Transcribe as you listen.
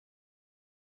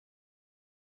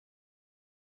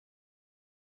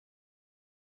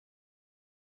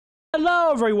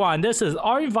Hello everyone, this is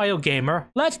ArdentVitalGamer.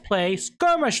 Let's play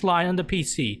Skirmish Line on the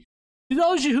PC. To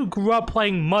those of you who grew up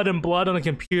playing Mud and Blood on the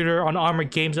computer, on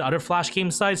Armored Games and other Flash game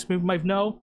sites, you might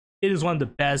know, it is one of the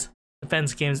best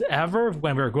defense games ever.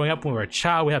 When we were growing up, when we were a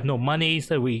child, we have no money,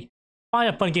 so we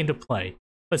find a fun game to play.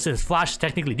 But since Flash is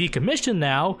technically decommissioned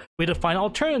now, we had to find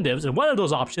alternatives, and one of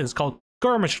those options is called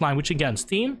Skirmish Line, which you can get on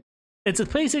Steam. It's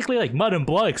basically like Mud and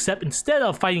Blood, except instead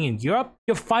of fighting in Europe,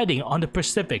 you're fighting on the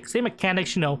Pacific. Same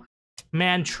mechanics, you know,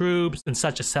 man troops and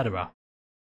such, etc.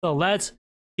 So let's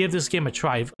give this game a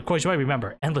try. Of course, you might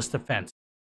remember endless defense.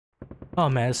 Oh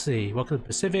man, let's see. Welcome to the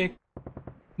Pacific.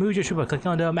 Move your troop by clicking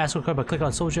on them. Ask for by click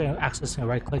on soldier and accessing a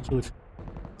right click. You would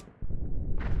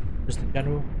just the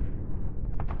general.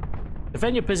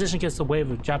 Defend your position against the wave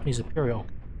of Japanese Imperial.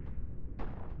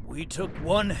 We took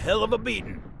one hell of a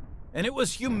beating, and it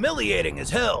was humiliating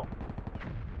as hell.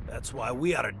 That's why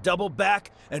we ought to double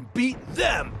back and beat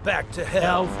them back to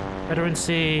hell.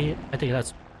 Veterancy. I think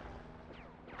that's.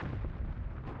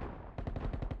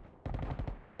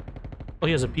 Oh,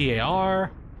 he has a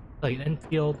PAR, like an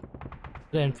Enfield,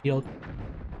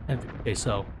 Okay,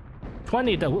 so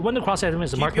 20. When the cross item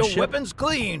is a marker Keep your ship. weapons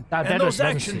clean That and those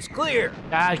actions clear.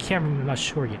 I can't remember. I'm not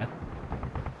sure yet.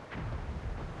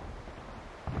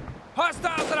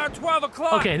 Hostiles at our 12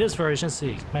 o'clock. Okay, this version. Let's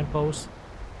see. Command post.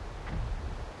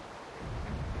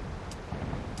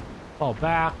 Fall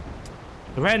back.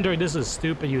 Surrender. This is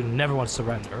stupid. You never want to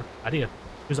surrender. I need to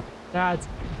use up that.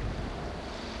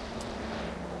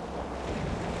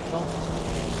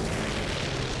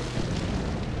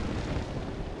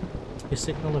 You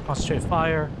signal to concentrate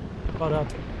fire. Brought up.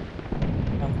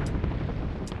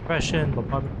 Suppression.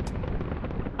 Bombardment.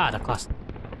 Ah, the class.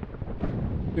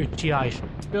 Your GI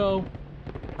should go.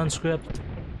 Unscript.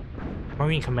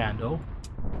 Marine Commando.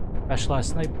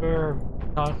 Specialized Sniper.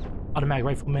 Automatic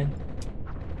Rifleman.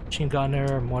 Machine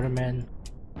Gunner. Mortarman.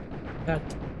 That.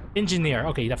 Engineer.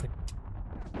 Okay, definitely.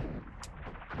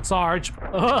 Sarge.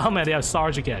 Oh man, they have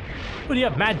Sarge again. But you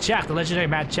have Mad Jack, the legendary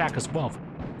Mad Jack as well.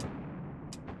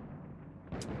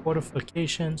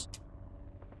 Fortifications.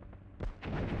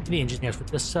 The engineers for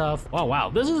this stuff. Oh wow,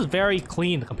 this is very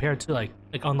clean compared to like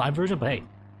online version, but hey,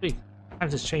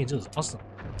 times it's changed. It was awesome.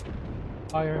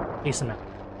 Fire, base and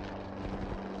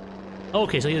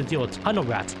okay, so you have to deal with a ton of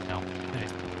rats now. Okay.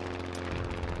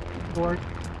 Sword,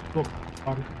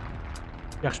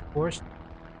 reaction force.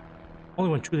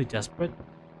 Only when truly desperate.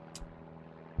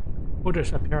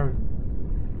 Orders appear.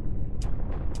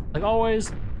 Like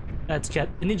always, let's get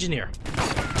an engineer.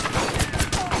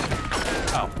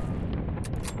 Oh.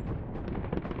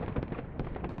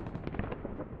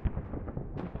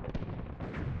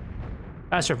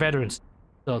 That's your veterans.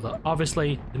 So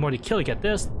obviously, the more they kill, you get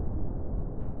this.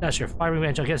 That's your firing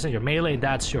range. I guess your melee.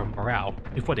 That's your morale.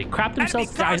 Before they crap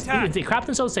themselves, they crap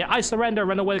themselves. Say, "I surrender."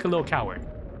 Run away like a little coward.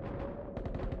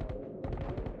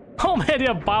 Oh man, they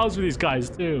have bios for these guys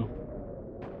too.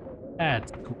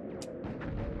 That's cool.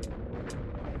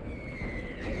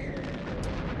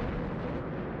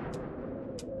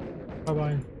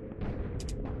 Carbine.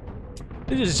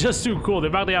 This is just too cool. They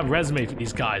probably have resume for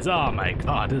these guys. Oh my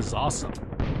god, this is awesome.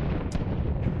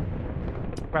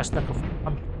 Press knuckle.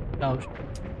 No.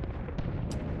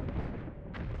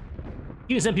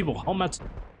 You can send people home. That's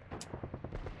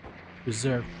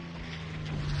reserve.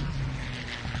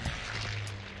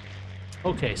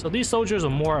 Okay, so these soldiers are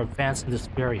more advanced in this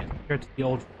variant compared to the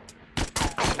old.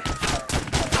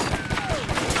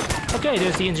 Okay,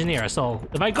 there's the engineer. So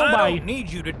if I go by, I don't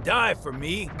need you to die for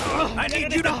me. I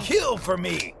need you to kill for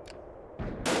me.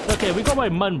 Okay, we go by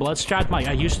Mud and Blood strat.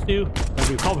 I used to. If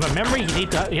you recall my memory,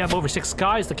 you have over 6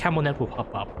 guys. The camo net will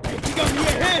pop up.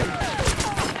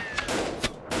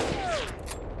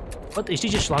 What is he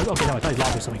just logged? Okay, no, I thought he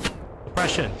logged or something.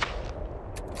 Suppression.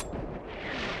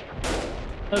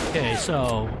 Okay,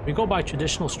 so we go by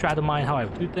traditional strata mine. How I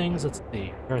do things. Let's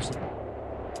see. Where's it?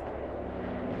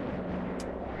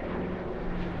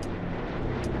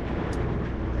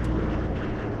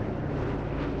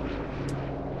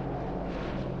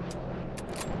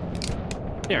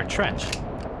 There, trench.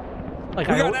 Like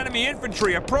we got enemy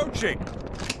infantry approaching.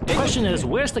 The question is,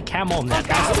 where's the camo net?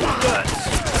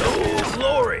 Oh,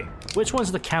 glory! Which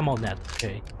one's the camo net?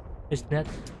 Okay, is net?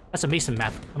 That's a Mason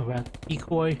map.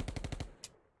 Decoy,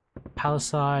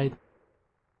 Palisade,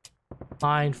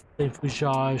 mine, flame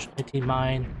fusage, 19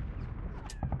 mine,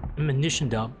 ammunition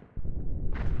dump,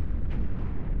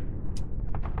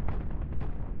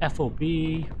 FOB.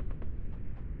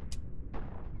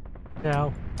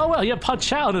 Now, oh well, you have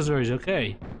Punch Out in this version.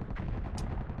 Okay.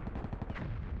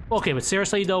 Okay, but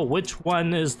seriously though, which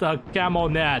one is the camo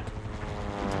net?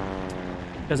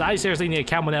 Because I seriously need a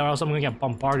camo now or else I'm gonna get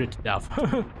bombarded to death.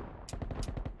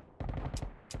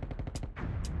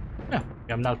 Yeah,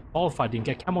 I'm not qualified, didn't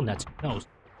get camel nets, who knows?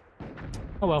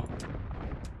 Oh well.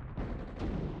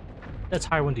 Let's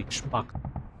hire one of these schmucks.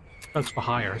 Thugs for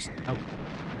hires. Oh.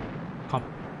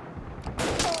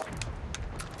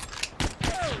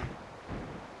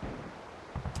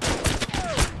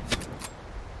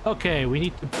 Okay, we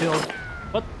need to build...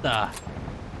 What the?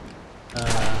 Is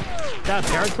that a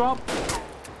paradrop?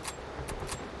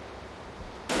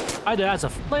 Either that's a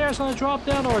flare that's gonna drop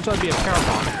down or it's gonna be a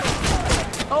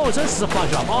parabomb. Oh, so this is a supply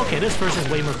drop. Okay, this version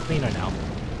is way more cleaner now.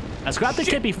 Let's grab the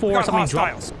kit before something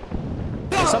drops.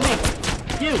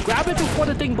 You grab it before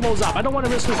the thing blows up. I don't want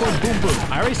to risk it going boom boom.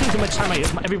 I already seen too much time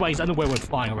everybody's underwear was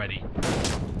flying already.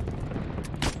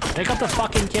 Pick up the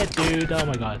fucking kit, dude. Oh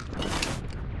my god.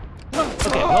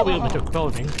 Okay, well we opened their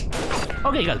clothing.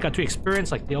 Okay, you got 3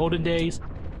 experience like the olden days.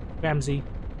 Ramsey.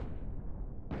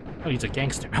 Oh, he's a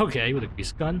gangster. Okay, with a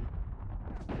grease gun.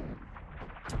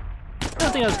 I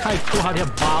think that's kind of cool how they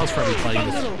have bottles for everybody.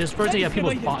 This version, you have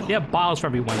people. They have bottles for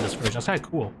everyone in this version. That's kind of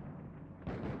cool.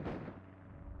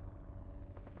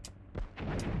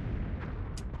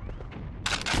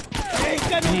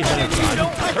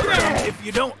 If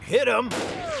you don't hit him.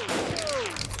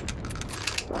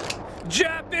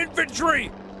 Jap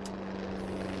infantry!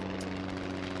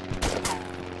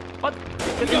 What?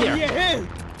 Get in here.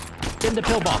 Get in the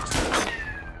pillbox.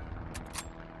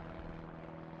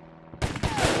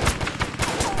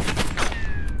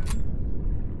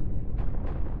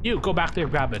 You go back there,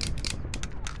 grab it.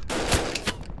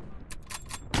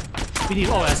 We need.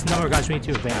 Oh, that's the number of guys we need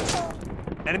to advance.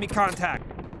 Enemy contact.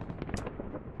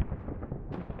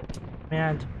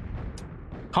 And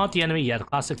taunt the enemy. Yeah, the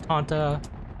classic taunta.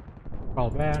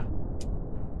 Crawl back.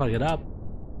 Plug it up.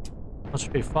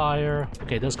 Concentrate fire.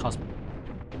 Okay, this costs me.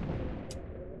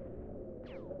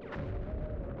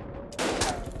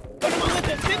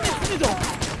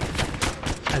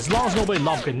 As long as nobody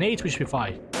lobbed grenades, we should be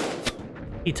fine.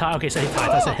 He tied. Okay, so he tied.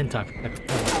 That's a hint type.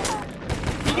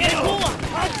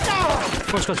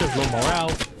 First, because there's low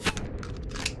morale.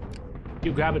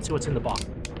 You grab it, see what's in the box.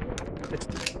 I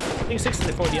think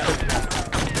 60 for the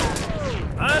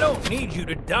other. I don't need you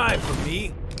to die for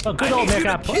me. Oh, good old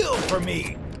American apple. Kill for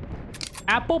me.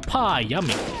 Apple pie,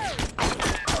 yummy.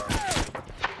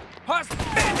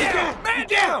 Man down! Man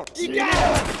down! Get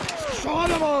down! Shot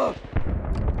him up!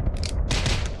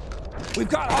 We've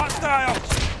got hostiles!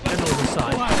 And those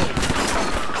inside.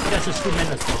 That's just 2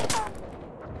 minutes though.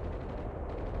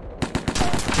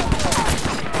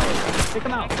 Take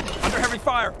him out. Under heavy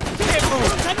fire!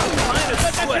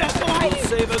 We'll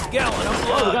save a gallon of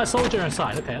blood. Oh, we got a soldier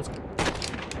inside. Okay, that's good.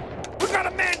 We've got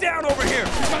a man down over here!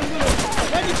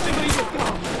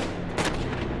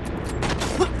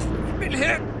 Been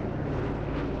hit!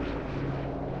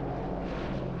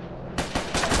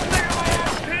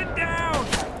 Pinned down!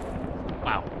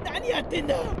 Wow.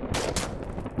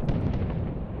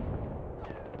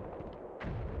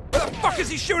 Where the fuck is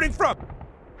he shooting from?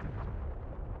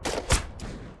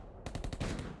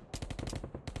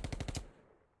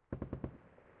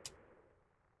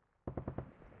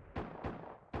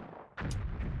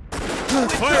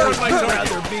 Where would you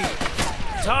rather be?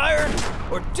 Tired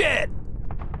or dead?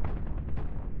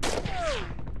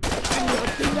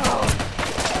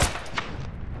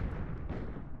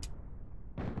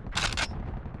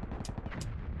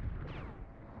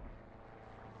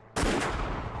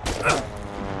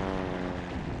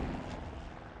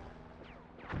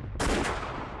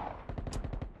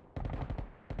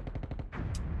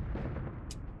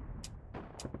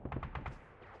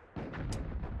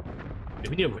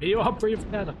 We need a radio upgrade for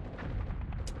that. I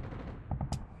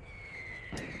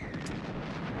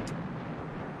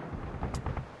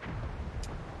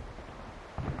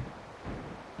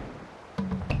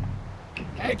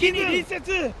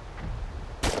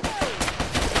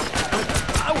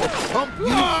will pump you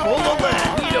full of lead.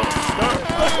 We don't start.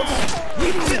 We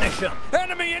finish him.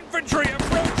 Enemy infantry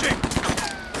approaching!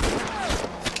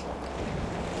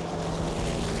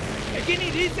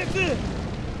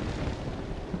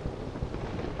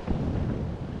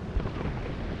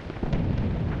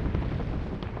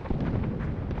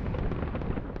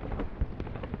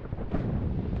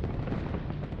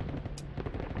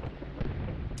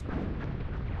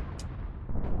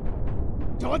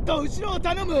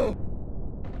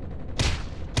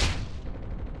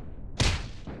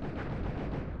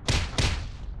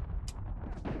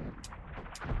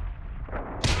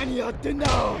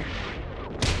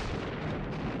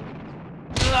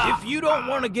 If you don't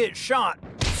want to get shot,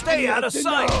 stay out of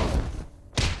sight.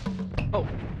 Oh.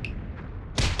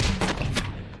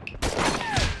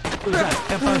 Who's that?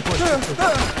 Can't find voice. 我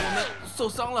们受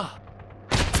伤了。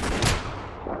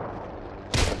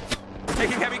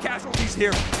 Taking heavy casualties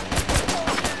here.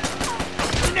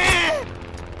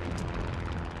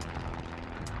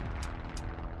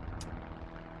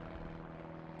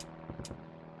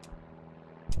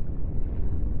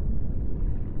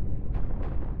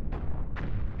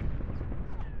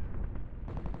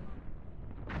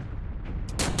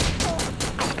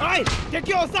 Hey,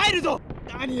 敵を抑えるぞ。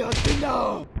何やってん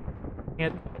だ。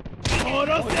 Can't.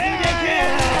 殺せ。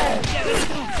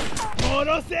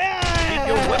殺せ。 Keep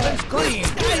your weapons clean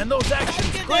and those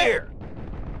actions clear.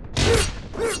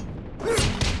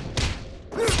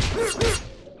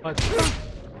 What?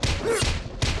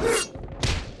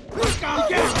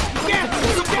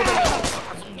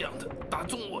 打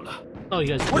中我了。 Oh, you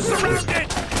guys. We're surrounded!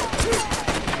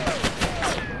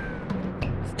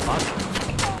 What?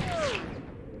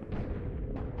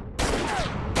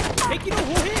 敵の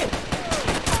歩兵。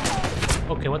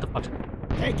 Okay, what the fuck?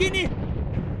 敵に。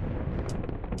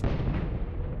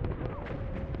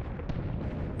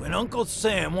 When Uncle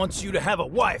Sam wants you to have a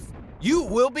wife, you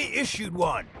will be issued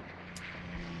one.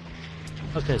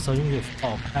 Okay, so you need to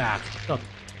fall back. Oh.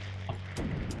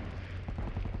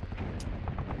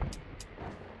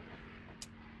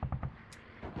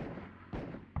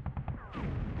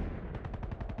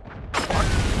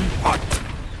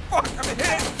 Fuck, I'm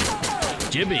hit!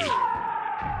 Jimmy.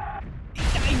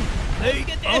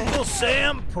 Make Uncle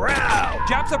Sam proud.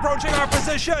 Japs approaching our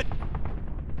position!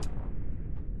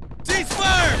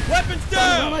 Ceasefire! Weapons このま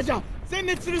down! まじゃ殲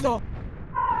滅するぞ。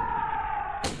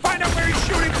 Find out where he's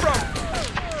shooting from!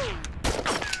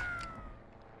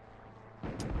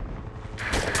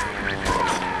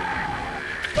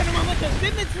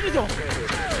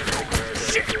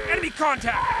 Shit! Enemy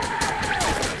contact!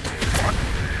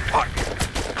 Fuck!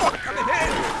 Fuck! I'm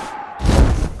hit!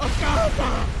 お母さ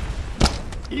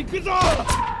ん行くぞ。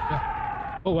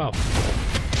 Oh wow.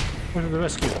 Where's the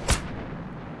rescue?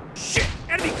 Shit!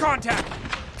 Enemy contact!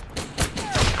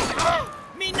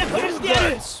 みんな殺してや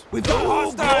る。 We've got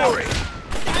hostiles!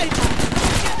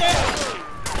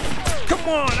 Come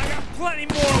on! I got plenty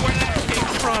more where that came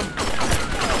from!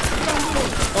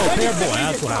 Oh, fair boy,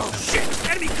 that's what happened. Shit!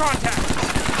 Enemy contact!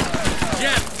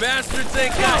 Yes, bastards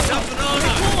ain't got nothing on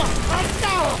us.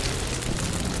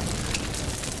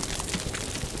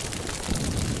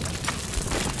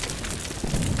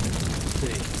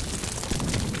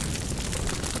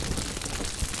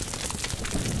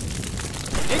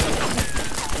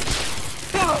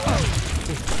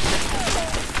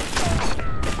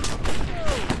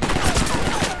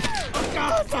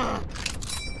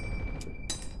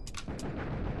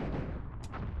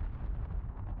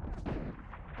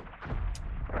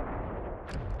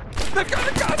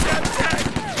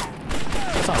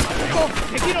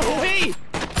 敵の歩兵。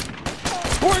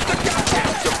 Where's the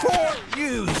goddamn support?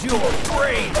 Use your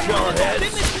brains, 殲滅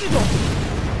yarheads. するぞ。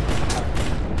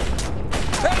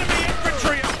 Enemy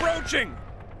infantry approaching!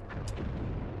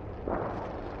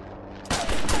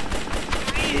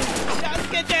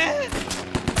 助けて。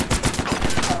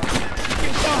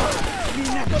みん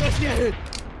な殺してやる。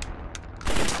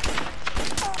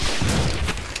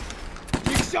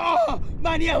畜生、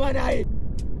間に合わない。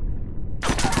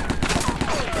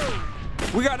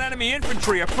 We got enemy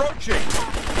infantry approaching!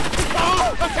 お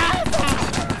母さん。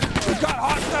 We've got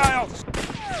hostiles!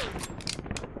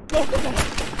 どこから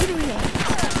来るんや。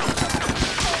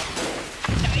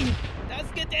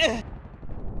助けて。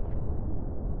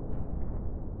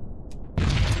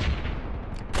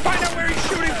 Find out where he's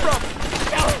shooting from!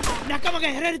 仲間が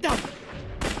やられた。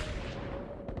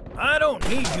 I don't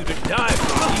need you to die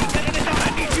for me. I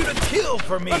need you to kill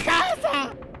for me. お母さ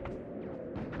ん。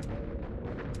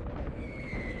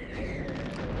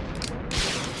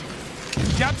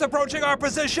 Japs approaching our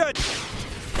position!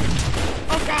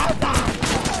 お母さん。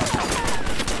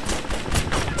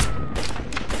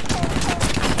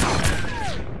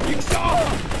 畜生、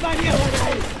間に合わな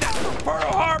い。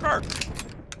 Pearl Harbor!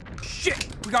 Shit!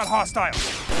 We got hostiles!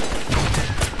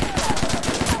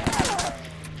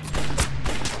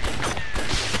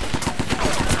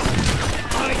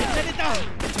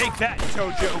 Take that,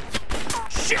 Tojo!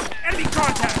 Shit! Enemy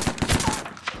contact!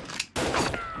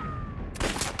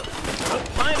 A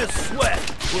pint of sweat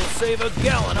will save a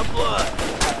gallon of blood.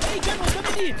 兵隊のた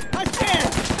めに走って。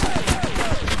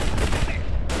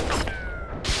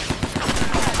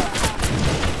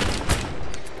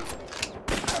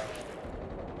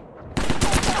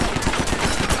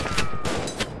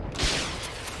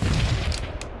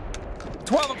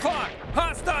 12 o'clock!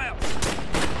 Hostiles!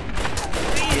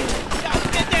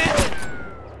 助けて。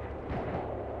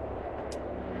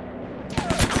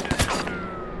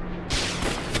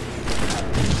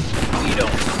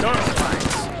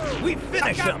We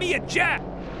finish I got him. me a jet.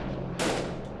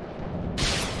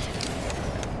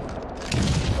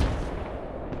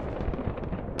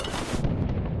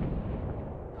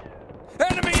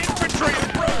 Enemy infantry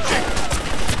approaching.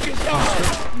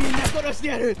 みんな殺して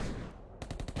やる。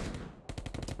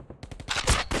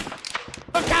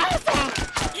お母さん。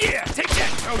 Yeah, take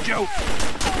that, Jojo.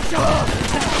 仲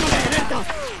間がやられ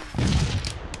た。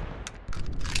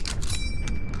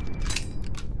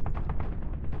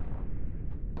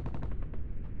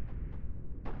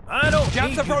 I don't Japs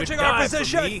need you approaching to our die for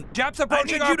position. me. Japs I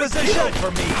approaching need our you to position. kill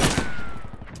for me.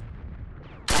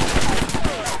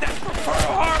 That's for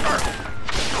Pearl Harbor.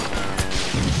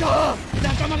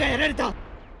 仲間がやられた。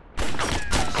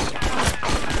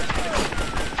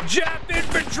 Jap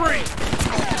infantry.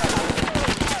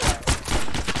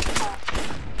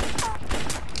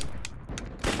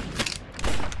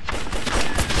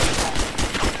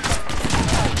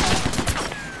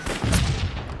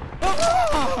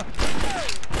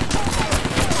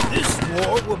 This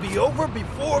war will be over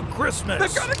before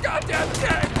Christmas. They got a goddamn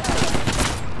tank.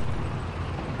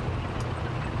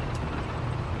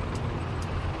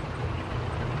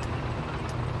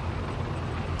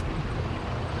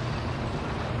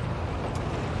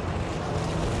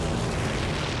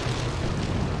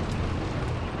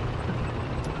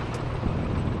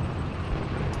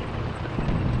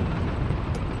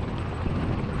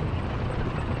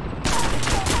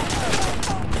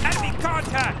 Enemy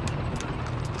contact.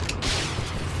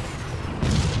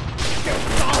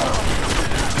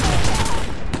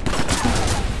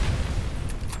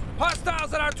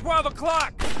 Hostiles at our 12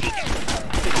 o'clock!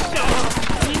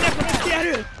 みんな殺してや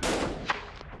る。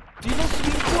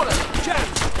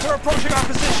 Japs, they're approaching our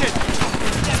position!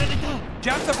 やられた。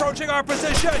 Japs approaching our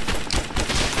position!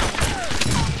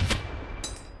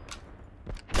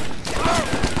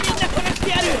 みんな殺して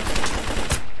やる。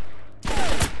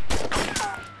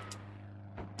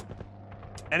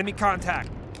 Enemy contact!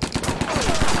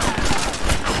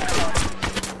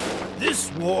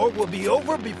 This war will be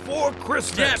over before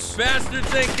Christmas. Yes,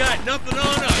 bastards ain't got nothing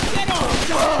on us. やろ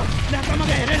う。仲間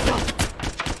がやられた。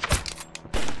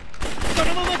そ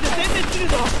のままじゃ全滅する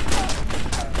ぞ。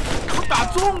打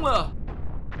中了。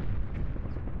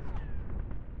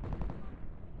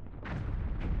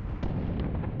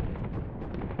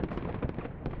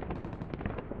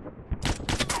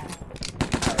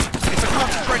 It's a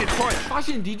concentrated push! 发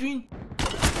现敌军。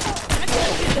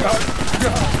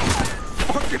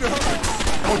 Fucking hell!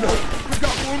 Oh no! We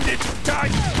got wounded!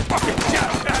 Guys! Fucking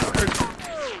Jap bastards!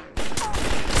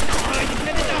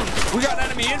 We got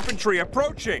enemy infantry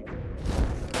approaching!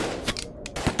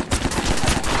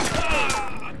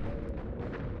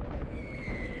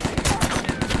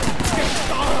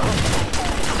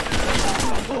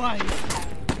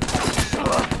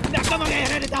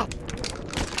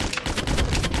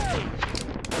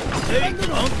 Make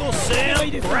Uncle Sam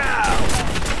proud.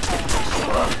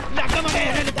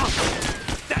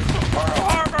 That's for Pearl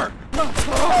Harbor!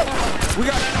 We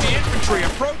got enemy infantry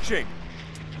approaching!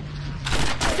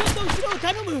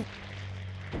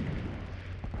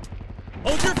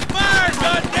 Hold your fire,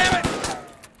 goddammit!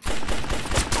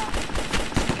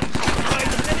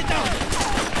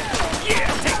 Yeah,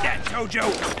 take that, Jojo!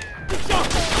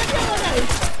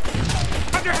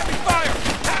 Under heavy fire!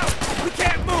 Help! We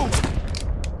can't move!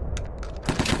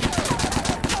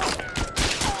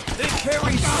 They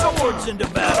carry swords into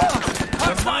battle.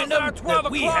 Remind them at 12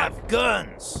 that we o'clock. have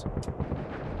guns.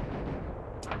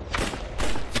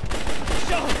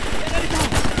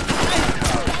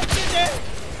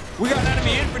 We got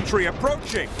enemy infantry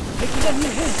approaching!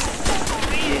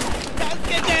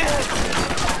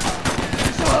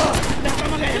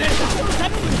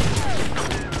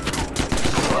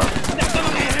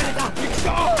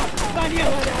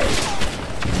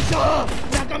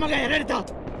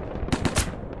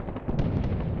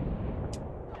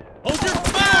 Hold your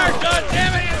fire,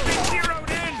 goddammit! Zeroed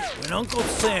in! When Uncle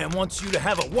Sam wants you to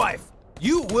have a wife,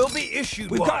 you will be issued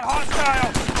We've one. got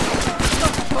hostiles!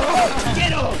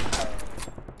 Get off!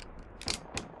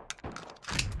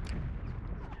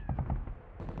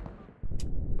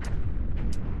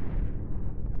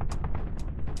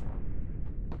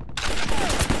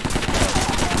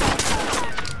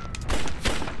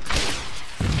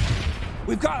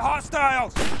 We've got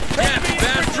hostiles! Yes, Enemy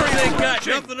bastards infantry ain't got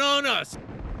approaching. nothing on us.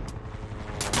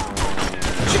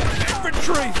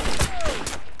 Infantry!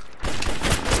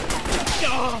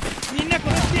 みんな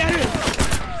殺してやる。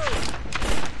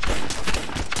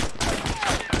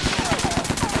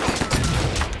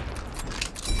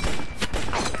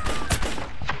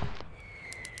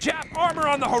 Jap armor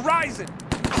on the horizon!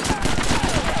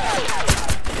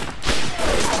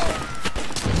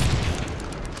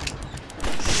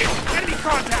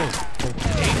 contact!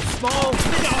 Aim small,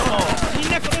 hit small. み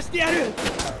んな殺してやる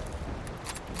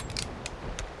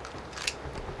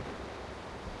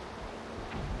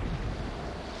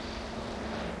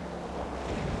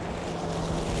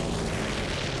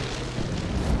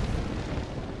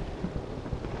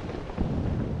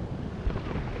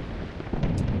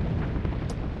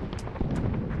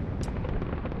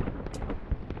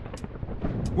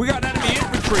We got enemy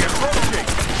infantry approaching!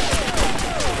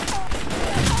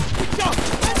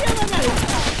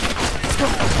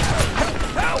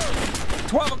 Help!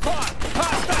 12 o'clock!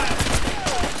 Hostile!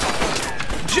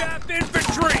 Jap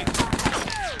infantry!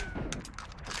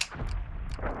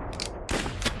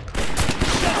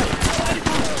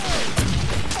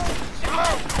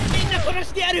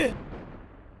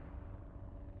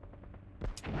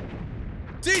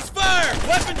 Ceasefire!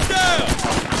 Weapons down!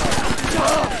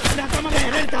 仲間が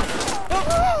やられた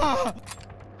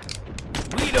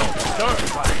We don't start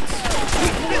fights. We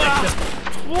finish them.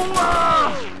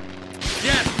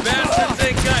 Jet bastards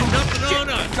ain't got nothing on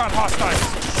us! Got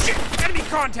hostiles! Shit! Enemy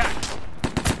contact!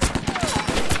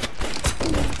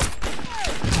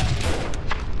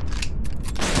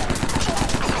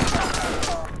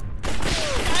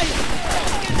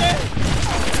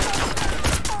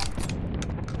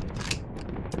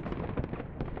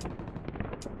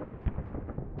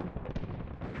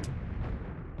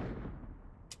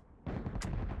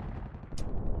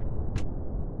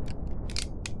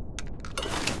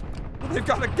 They've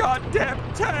got a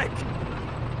goddamn tank!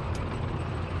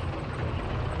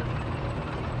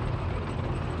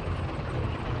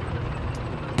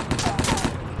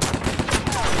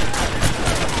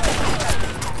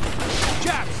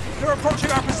 Japs, they're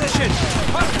approaching our position!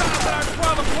 Hostiles at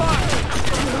our 12 o'clock!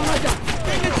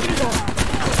 全滅するぞ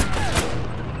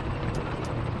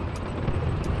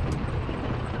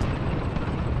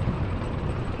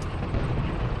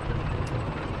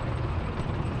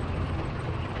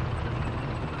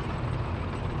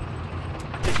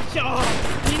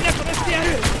みんな殺してやる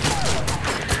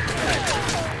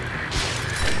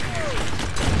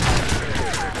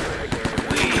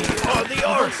We are the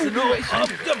arsenal of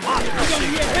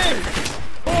democracy.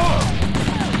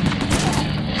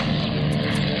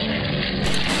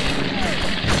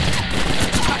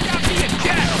 I got me a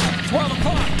Jap! 12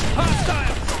 o'clock!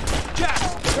 Hostiles!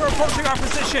 Japs, they're approaching our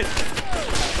position!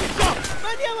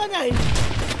 間に合わない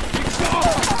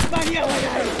間に合わない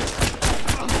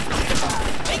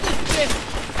エグスプレス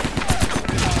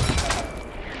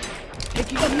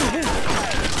敵が見える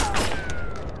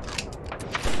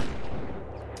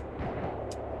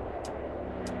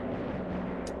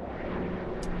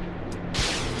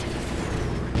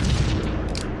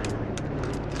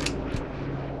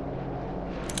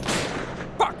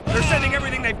Fuck! They're sending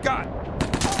everything they've got!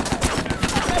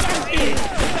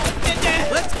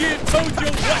 Let's get Tojo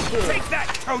wet! Take that,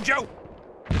 Tojo!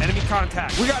 Enemy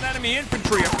contact. We got enemy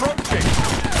infantry approaching!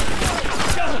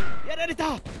 やられ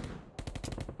た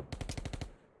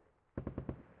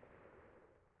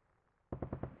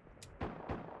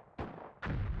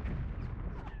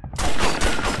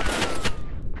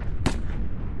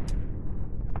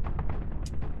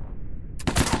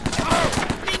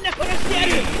みんな殺してや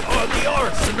る We are the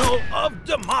arsenal of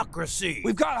democracy.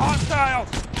 We've got hostiles!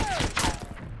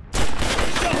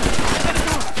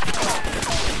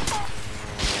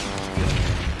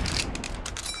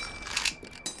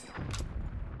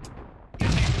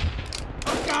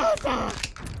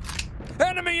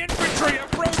 Enemy infantry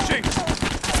approaching!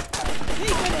 いい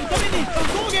かのために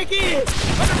攻撃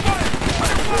Under fire!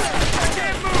 Under fire! I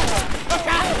can't move!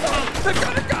 They've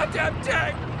got a goddamn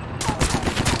tank!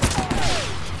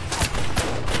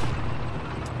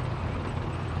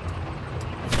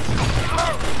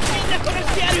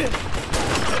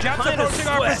 Japs approaching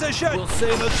our position! We'll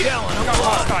save a gallon of Got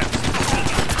blood. hostiles!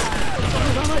 この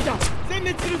ままじゃ全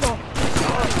滅するぞ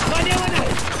間に合わない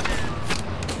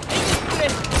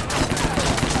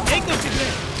援護してくれ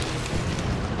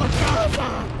お母さ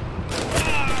ん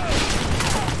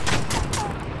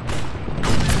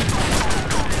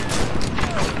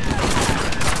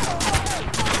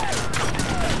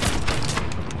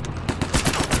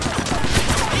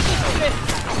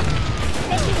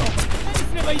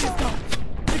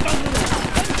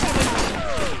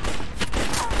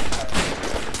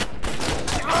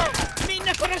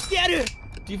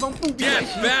Jet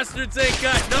bastards ain't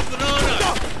got nothing on us!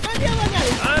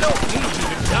 I don't need you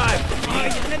to die for me.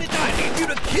 I need you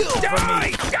to kill for me.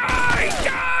 Die!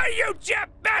 Die, you Jap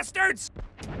bastards!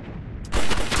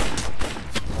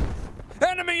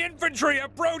 Enemy infantry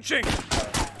approaching!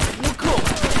 We're cool.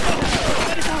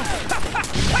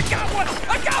 I got one!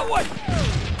 I got one!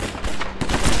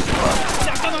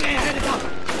 仲間がやられた。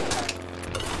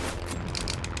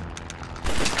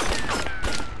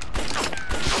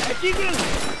敌军，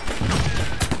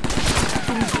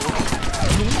中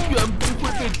国永远不会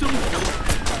被征服。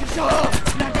上，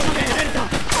仲間がやられた。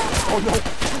Oh no,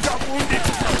 we got wounded.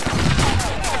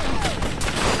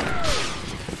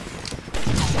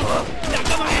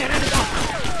 仲間がやられた。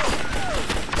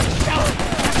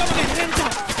仲間がやられた。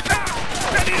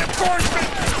I need enforcement.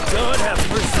 God have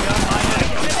mercy on my head.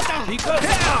 Because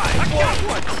I got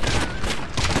one.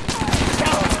 仲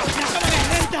間がや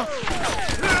られた。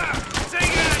Say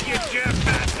that, you jam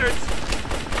bastards.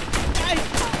 はい、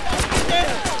助けて。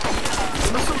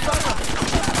我们受伤了。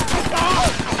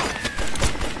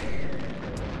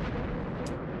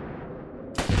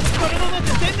このままじ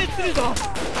ゃ全滅するぞ。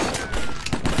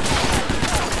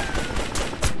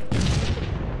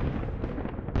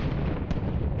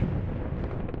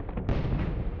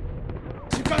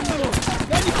時間だろ。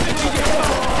何くれている。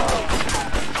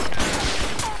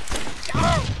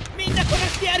みんな殺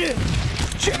してやる。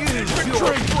 Use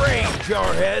your brain,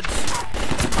 jarheads.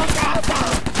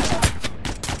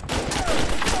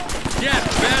 Jet,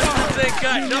 bastards ain't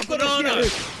got nothing on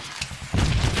us.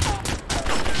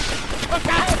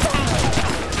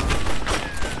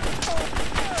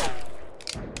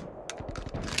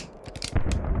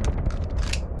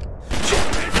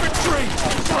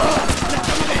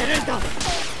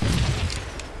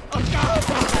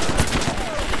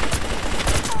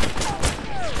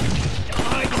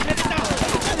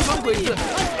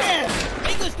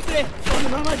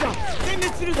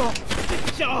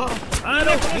 I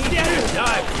don't need you to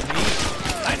die for me.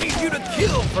 I need you to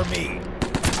kill for me.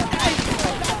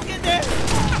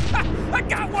 I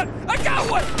got one! I got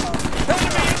one!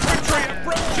 Enemy infantry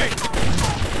approaching!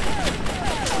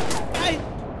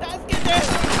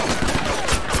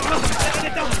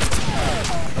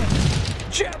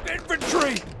 Jap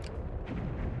infantry!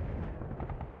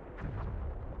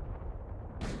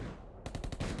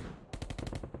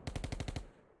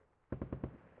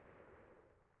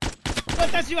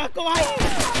 私は怖い。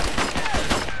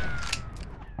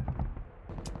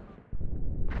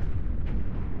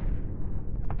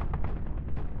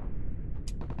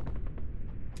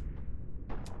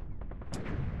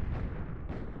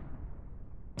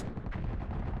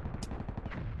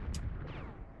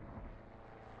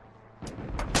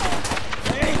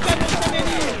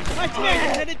間違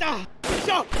えられた。間に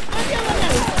合わない。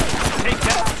 Take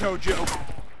that, Tojo!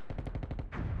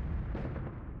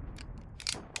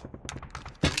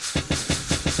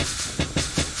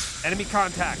 Enemy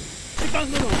contact! 時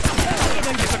間だろ。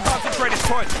 It's a concentrated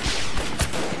push!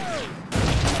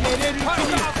 逃げれるうちに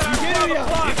逃げるや。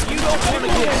 If you don't want to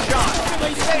get shot,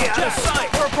 stay out of sight.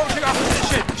 We're approaching our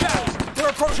position! Jack! We're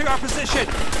approaching our position!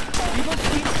 敌方士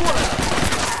兵过来了。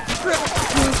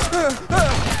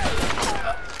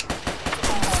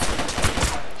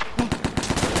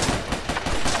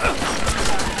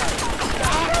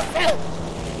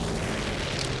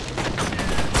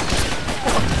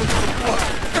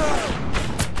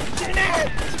死ね！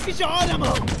畜生だもん。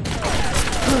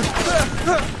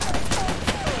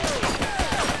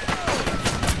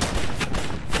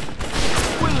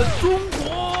为了中国！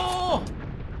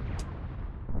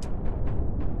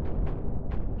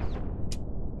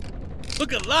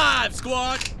 Look alive,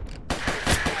 squad! 時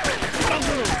間だ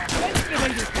ろ。何すればい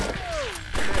いですか。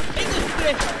援護してくれ。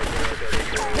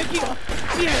敵が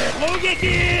見え攻撃。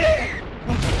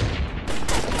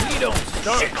 We don't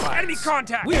start Shit! fights. Enemy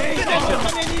contact! We finish た them.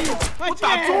 めに我打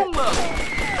中了！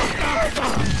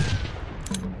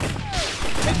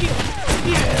敵が見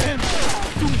え。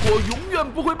中国永远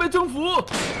不会被征服！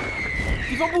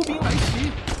敌方步兵来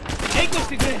袭！援護し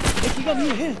てくれ。敵が見え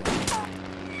へん。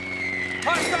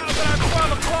 Hostiles at our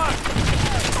 12 o'clock!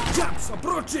 Japs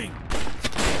approaching!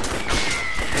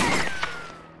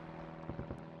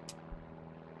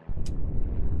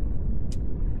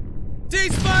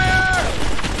 Ceasefire!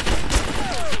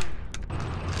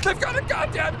 They've got a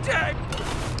goddamn tank!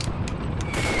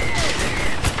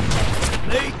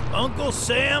 Make Uncle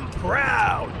Sam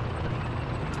proud.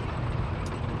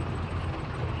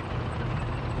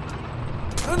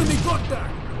 Enemy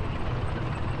contact!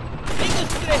 援護し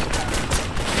てくれ。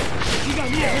敵が見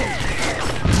えへん。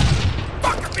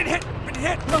 Fuck! I've been hit! Been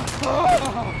hit!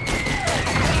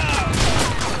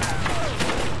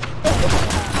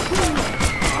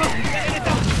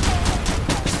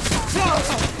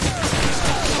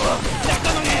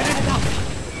 仲間がやられた。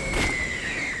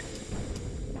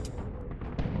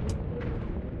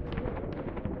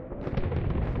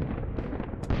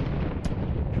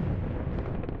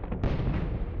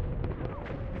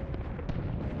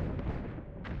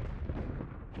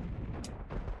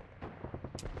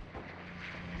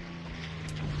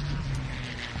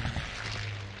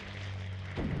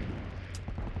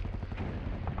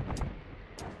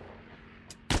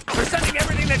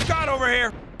at God over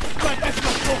here!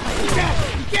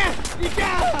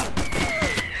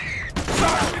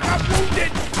 Sorry, we got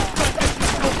wounded!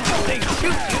 If they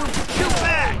shoot you, shoot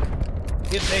back!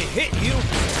 If they hit you,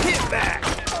 hit back!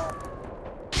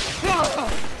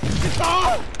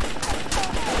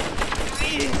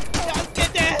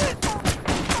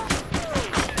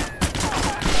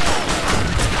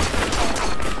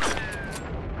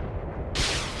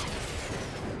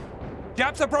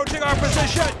 Japs approaching our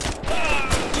position!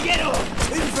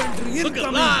 Infantry Look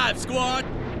alive, squad!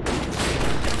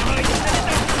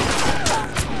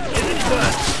 Isn't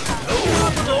good. No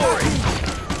glory.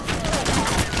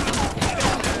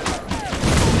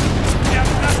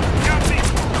 Got me!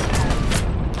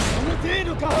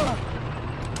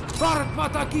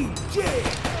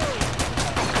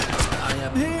 I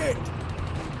am hit.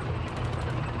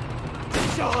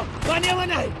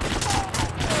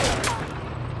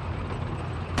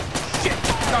 Shit!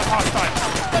 Got hostile!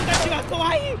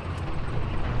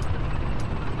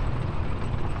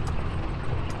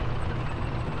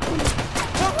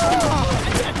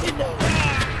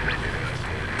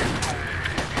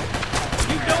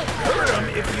 You don't hurt them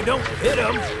if you don't hit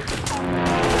them.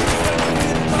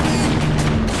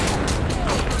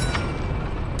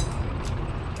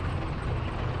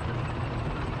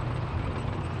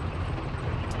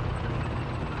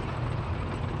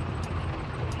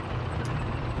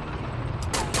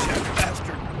 That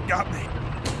bastard got me.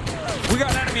 We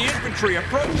got enemy infantry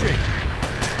approaching.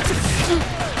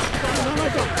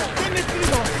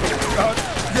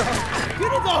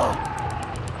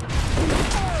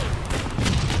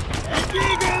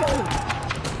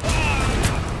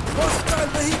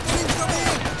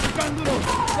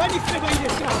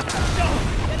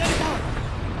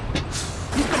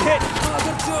 You've been hit.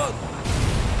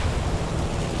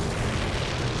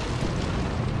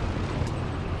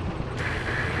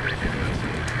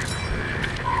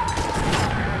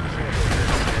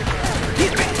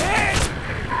 He's been hit.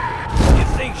 If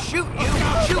they shoot you,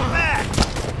 shoot back.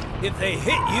 If they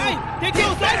hit you, hit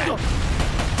back.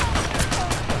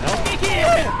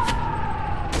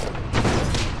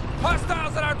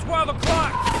 Hostiles at our 12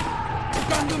 o'clock!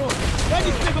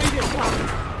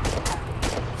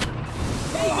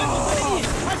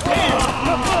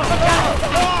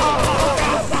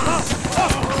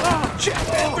 Jet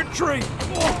infantry!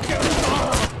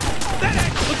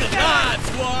 Look alive,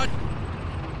 squad!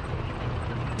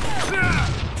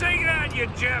 Take it out, you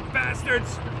jet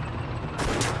bastards!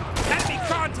 Enemy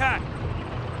contact!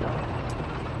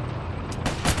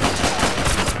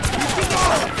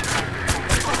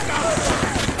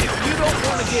 If you don't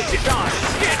want to get shot,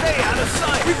 stay out of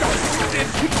sight. We got wounded!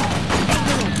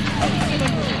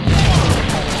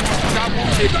 Got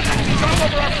wounded! Enemies all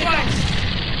over our flanks!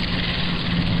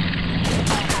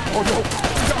 Oh no!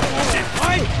 We got wounded!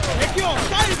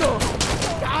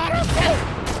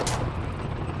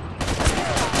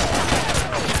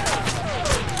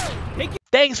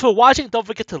 Thanks for watching. Don't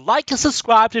forget to like and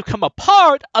subscribe to become a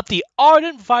part of the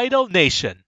Ardent Vital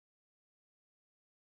Nation.